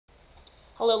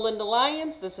Hello, Linda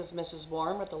Lyons. This is Mrs.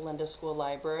 Warm at the Linda School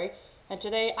Library, and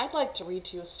today I'd like to read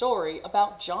to you a story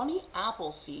about Johnny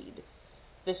Appleseed.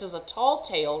 This is a tall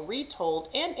tale retold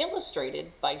and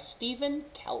illustrated by Stephen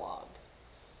Kellogg.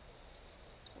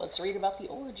 Let's read about the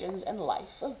origins and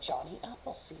life of Johnny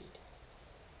Appleseed.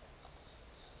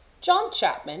 John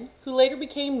Chapman, who later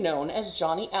became known as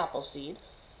Johnny Appleseed,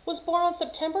 was born on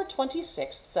September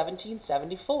 26,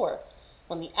 1774.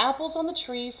 When the apples on the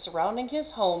trees surrounding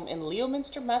his home in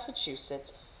Leominster,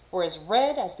 Massachusetts, were as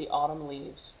red as the autumn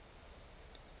leaves.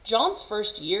 John's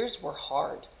first years were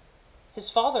hard. His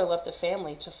father left the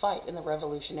family to fight in the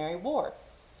Revolutionary War,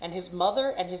 and his mother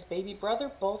and his baby brother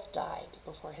both died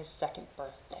before his second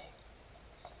birthday.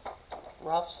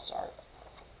 Rough start.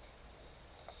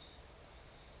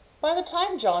 By the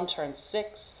time John turned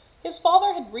 6, his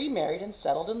father had remarried and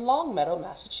settled in Longmeadow,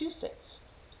 Massachusetts.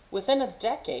 Within a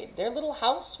decade, their little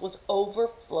house was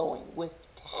overflowing with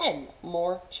 10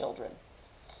 more children.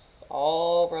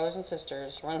 All brothers and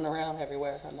sisters running around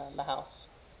everywhere in the house.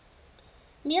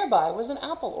 Nearby was an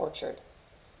apple orchard.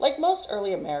 Like most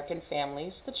early American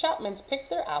families, the Chapmans picked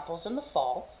their apples in the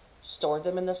fall, stored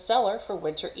them in the cellar for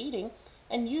winter eating,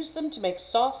 and used them to make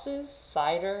sauces,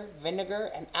 cider, vinegar,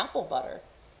 and apple butter.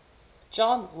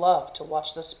 John loved to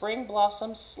watch the spring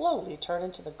blossoms slowly turn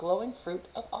into the glowing fruit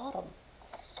of autumn.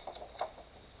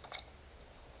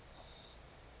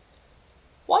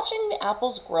 Watching the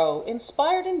apples grow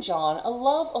inspired in John a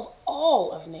love of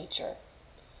all of nature.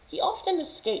 He often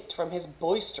escaped from his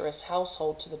boisterous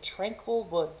household to the tranquil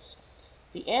woods.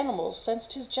 The animals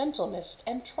sensed his gentleness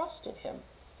and trusted him.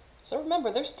 So remember,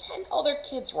 there's 10 other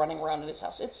kids running around in his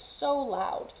house. It's so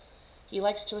loud. He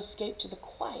likes to escape to the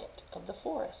quiet of the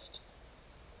forest.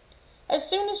 As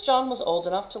soon as John was old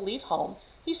enough to leave home,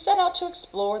 he set out to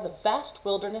explore the vast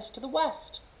wilderness to the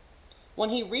west.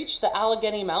 When he reached the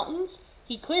Allegheny Mountains,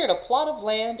 he cleared a plot of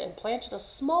land and planted a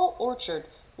small orchard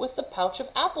with the pouch of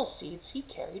apple seeds he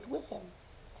carried with him.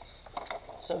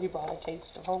 So he brought a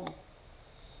taste of home.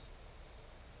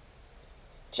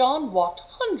 John walked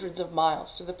hundreds of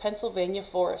miles through the Pennsylvania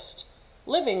forest,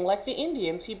 living like the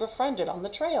Indians he befriended on the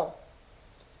trail.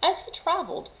 As he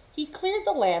traveled, he cleared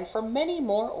the land for many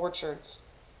more orchards.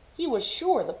 He was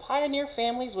sure the pioneer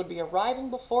families would be arriving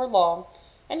before long,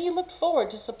 and he looked forward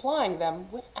to supplying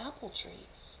them with apple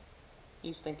trees.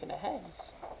 He's thinking ahead.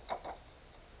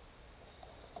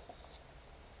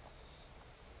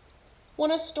 When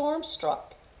a storm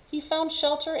struck, he found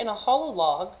shelter in a hollow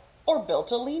log or built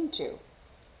a lean-to.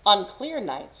 On clear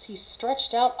nights, he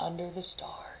stretched out under the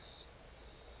stars.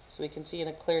 So we can see in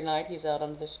a clear night, he's out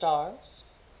under the stars.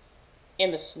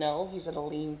 In the snow, he's in a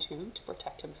lean-to to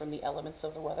protect him from the elements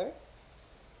of the weather.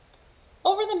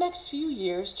 Over the next few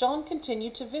years, John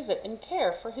continued to visit and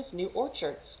care for his new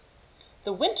orchards.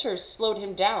 The winters slowed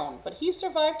him down, but he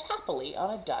survived happily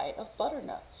on a diet of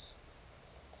butternuts.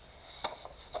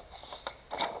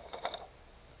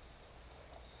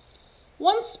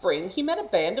 One spring, he met a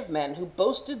band of men who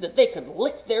boasted that they could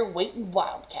lick their weight in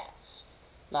wildcats.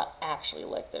 Not actually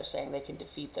lick, they're saying they can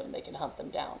defeat them, they can hunt them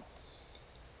down.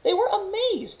 They were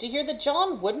amazed to hear that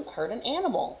John wouldn't hurt an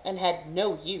animal and had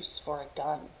no use for a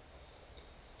gun.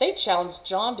 They challenged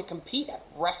John to compete at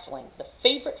wrestling, the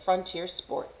favorite frontier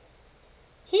sport.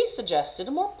 He suggested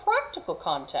a more practical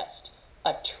contest,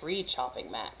 a tree chopping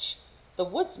match. The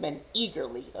woodsmen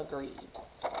eagerly agreed.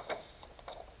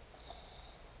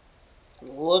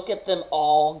 Look at them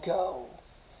all go.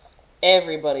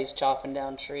 Everybody's chopping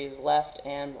down trees left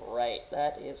and right.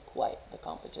 That is quite the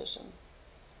competition.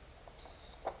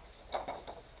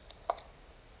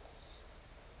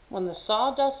 When the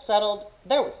sawdust settled,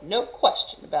 there was no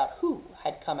question about who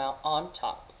had come out on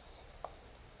top.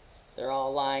 They're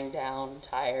all lying down,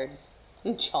 tired,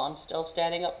 and John's still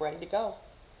standing up, ready to go.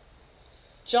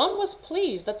 John was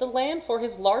pleased that the land for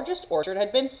his largest orchard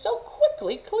had been so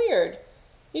quickly cleared.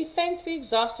 He thanked the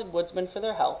exhausted woodsmen for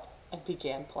their help and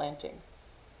began planting.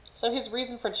 So his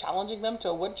reason for challenging them to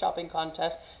a wood chopping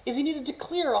contest is he needed to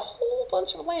clear a whole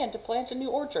bunch of land to plant a new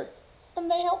orchard, and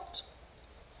they helped.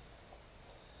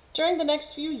 During the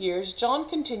next few years, John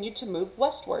continued to move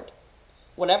westward.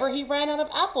 Whenever he ran out of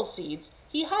apple seeds,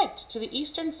 he hiked to the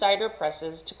eastern cider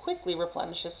presses to quickly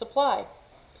replenish his supply.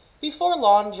 Before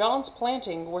long, John's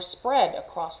plantings were spread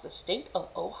across the state of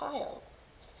Ohio.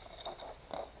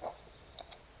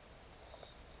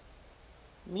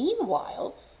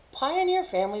 Meanwhile, pioneer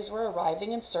families were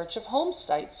arriving in search of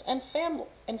homesites and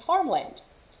farmland.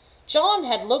 John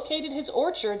had located his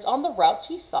orchards on the routes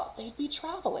he thought they'd be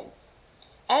traveling.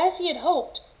 As he had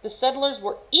hoped, the settlers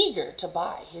were eager to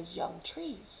buy his young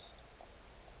trees.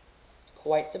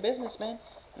 Quite the businessman,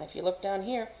 and if you look down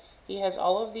here, He has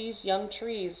all of these young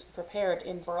trees prepared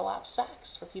in burlap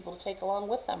sacks for people to take along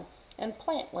with them and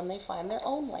plant when they find their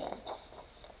own land.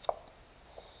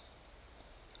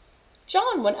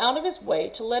 John went out of his way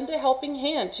to lend a helping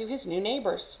hand to his new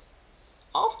neighbors.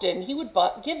 Often he would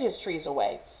give his trees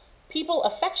away. People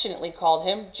affectionately called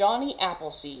him Johnny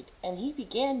Appleseed, and he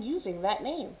began using that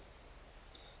name.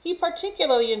 He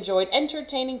particularly enjoyed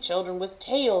entertaining children with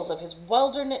tales of his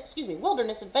wilderness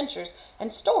adventures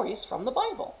and stories from the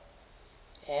Bible.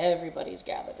 Everybody's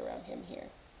gathered around him here.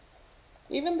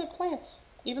 Even the plants,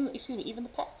 even the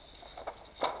pets.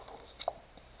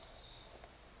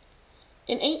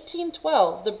 In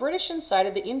 1812, the British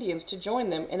incited the Indians to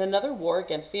join them in another war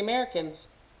against the Americans.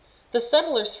 The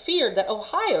settlers feared that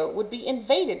Ohio would be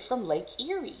invaded from Lake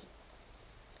Erie.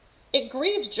 It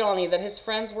grieved Johnny that his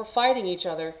friends were fighting each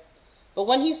other, but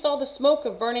when he saw the smoke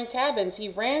of burning cabins, he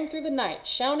ran through the night,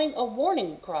 shouting a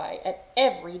warning cry at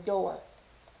every door.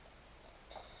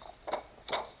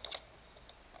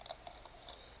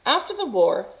 After the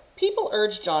war, people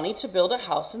urged Johnny to build a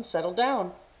house and settle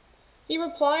down. He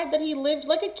replied that he lived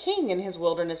like a king in his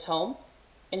wilderness home,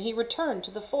 and he returned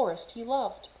to the forest he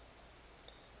loved.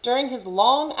 During his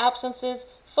long absences,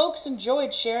 folks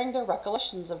enjoyed sharing their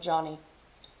recollections of Johnny.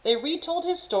 They retold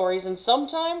his stories, and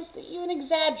sometimes they even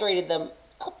exaggerated them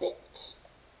a bit.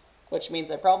 Which means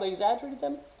they probably exaggerated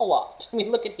them a lot. I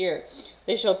mean, look at here.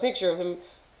 They show a picture of him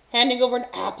handing over an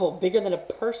apple bigger than a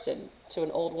person to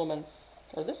an old woman.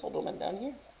 Or this old woman down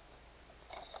here.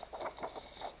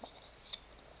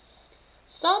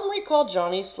 Some recall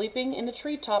Johnny sleeping in a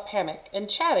treetop hammock and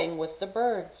chatting with the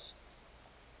birds.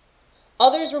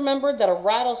 Others remembered that a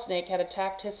rattlesnake had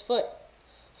attacked his foot.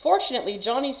 Fortunately,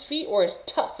 Johnny's feet were as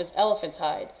tough as elephant's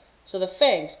hide, so the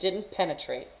fangs didn't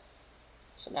penetrate.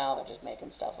 So now they're just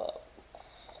making stuff up.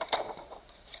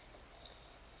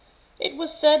 It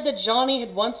was said that Johnny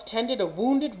had once tended a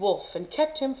wounded wolf and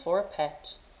kept him for a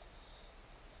pet.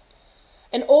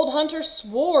 An old hunter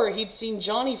swore he'd seen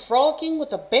Johnny frolicking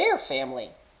with a bear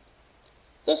family.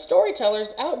 The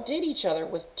storytellers outdid each other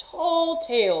with tall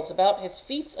tales about his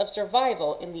feats of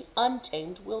survival in the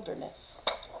untamed wilderness.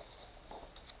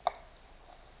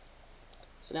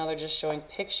 So now they're just showing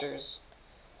pictures.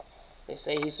 They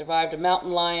say he survived a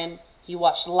mountain lion, he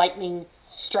watched lightning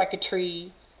strike a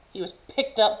tree, he was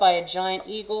picked up by a giant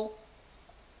eagle,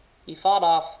 he fought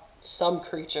off some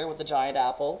creature with a giant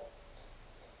apple,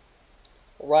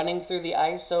 running through the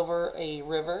ice over a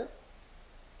river.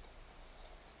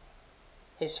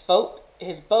 His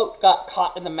boat got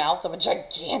caught in the mouth of a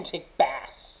gigantic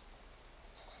bass.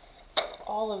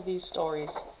 All of these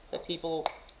stories that people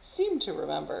seem to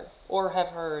remember or have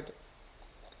heard.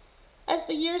 As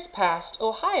the years passed,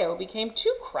 Ohio became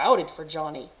too crowded for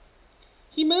Johnny.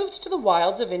 He moved to the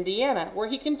wilds of Indiana, where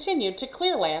he continued to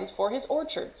clear land for his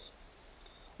orchards.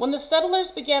 When the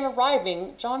settlers began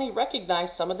arriving, Johnny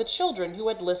recognized some of the children who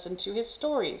had listened to his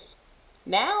stories.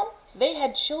 Now, they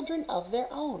had children of their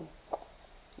own.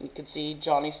 You could see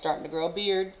Johnny starting to grow a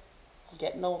beard,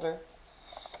 getting older.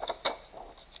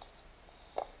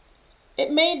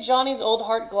 It made Johnny's old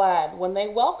heart glad when they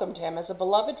welcomed him as a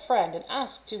beloved friend and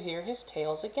asked to hear his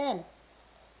tales again.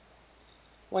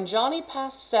 When Johnny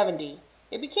passed 70,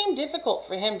 it became difficult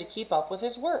for him to keep up with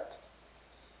his work.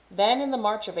 Then, in the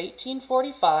March of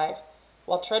 1845,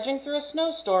 while trudging through a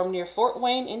snowstorm near Fort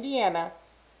Wayne, Indiana,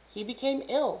 he became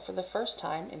ill for the first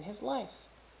time in his life.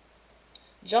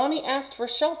 Johnny asked for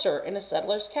shelter in a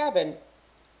settler's cabin,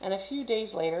 and a few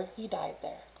days later, he died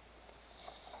there.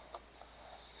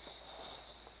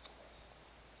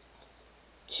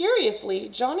 Curiously,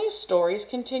 Johnny's stories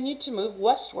continued to move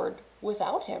westward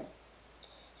without him.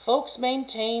 Folks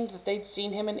maintained that they'd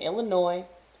seen him in Illinois,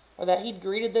 or that he'd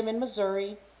greeted them in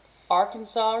Missouri,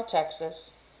 Arkansas, or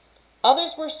Texas.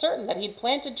 Others were certain that he'd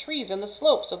planted trees in the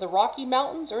slopes of the Rocky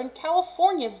Mountains or in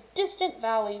California's distant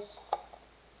valleys.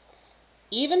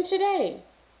 Even today,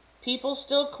 people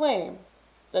still claim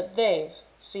that they've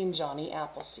seen Johnny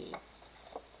Appleseed.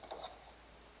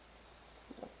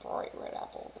 A bright red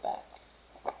apple at the back.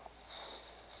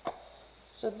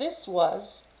 So this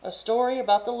was a story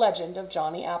about the legend of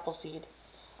Johnny Appleseed.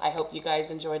 I hope you guys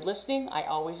enjoyed listening. I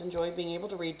always enjoy being able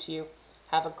to read to you.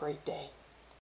 Have a great day.